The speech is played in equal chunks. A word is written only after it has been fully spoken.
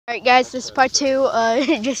Alright guys, this is part 2.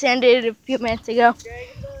 It just ended a few minutes ago.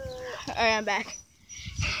 Alright, I'm back.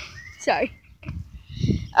 Sorry.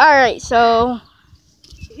 Alright, so...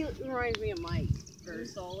 He reminds me of Mike.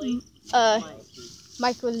 Sully.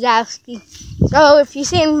 Mike Wazowski. So, if you've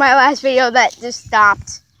seen my last video, that just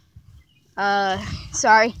stopped.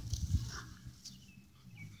 Sorry.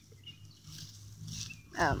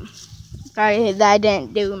 Sorry that I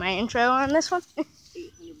didn't do my intro on this one.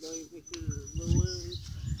 800 billion pictures of balloons.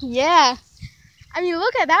 Yeah. I mean,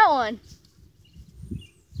 look at that one.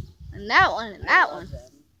 And that one, and that one.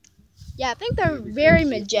 Yeah, I think they're very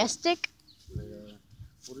majestic.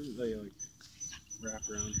 What do they like wrap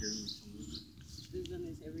around here? They've done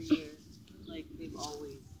this every year. Like, they've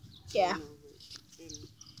always. Yeah.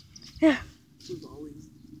 Yeah. We've always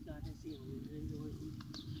got to see them and enjoy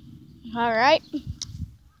them. Alright. If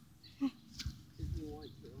you want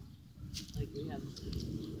to. Like, we have.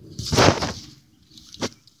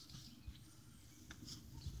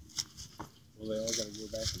 Well, they all got to go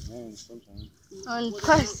back and land sometime. And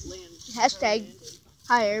plus, hashtag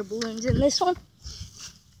hot air balloons in this one.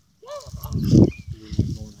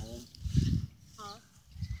 Going home. Huh?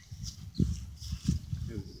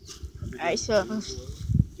 Alright, so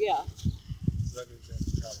Yeah.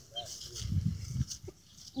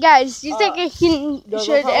 guys, do you think I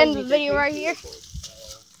should end the video right here?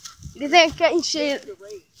 Do you think I should?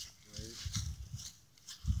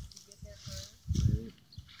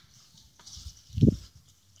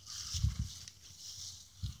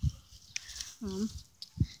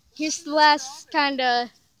 Here's the last kind of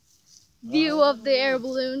view of the air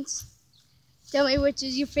balloons. Tell me which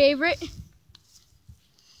is your favorite.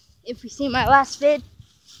 If you see my last vid,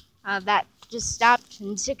 that just stopped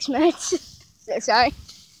in 6 minutes. So sorry.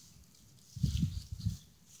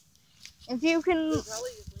 If you can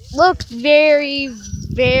look very,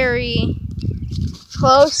 very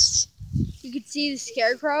close, you can see the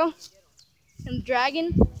scarecrow and the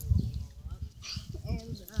dragon.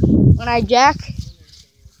 And when I jack,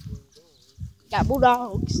 got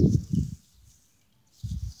bulldogs.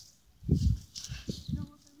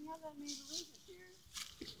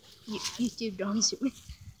 YouTube, don't sue me.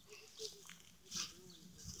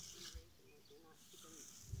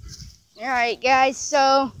 Alright guys,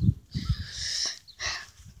 so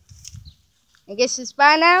I guess it's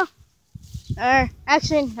bye now. Or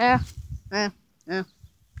actually, no.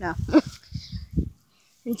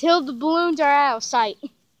 Until the balloons are out of sight.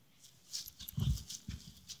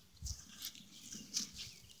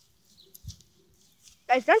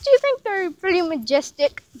 Guys, don't you think they're pretty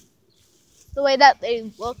majestic? The way that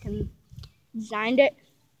they look and designed it.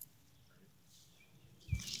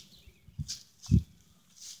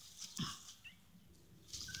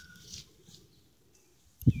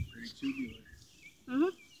 Pretty tubular.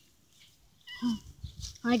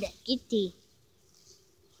 Oh, that kitty.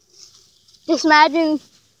 Just imagine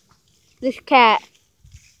this cat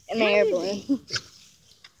in the air balloon.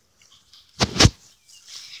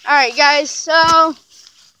 Alright guys, so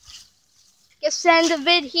guess end the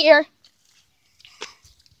vid here.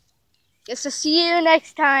 Guess I'll see you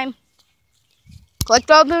next time.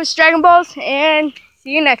 Collect all those Dragon Balls and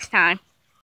see you next time.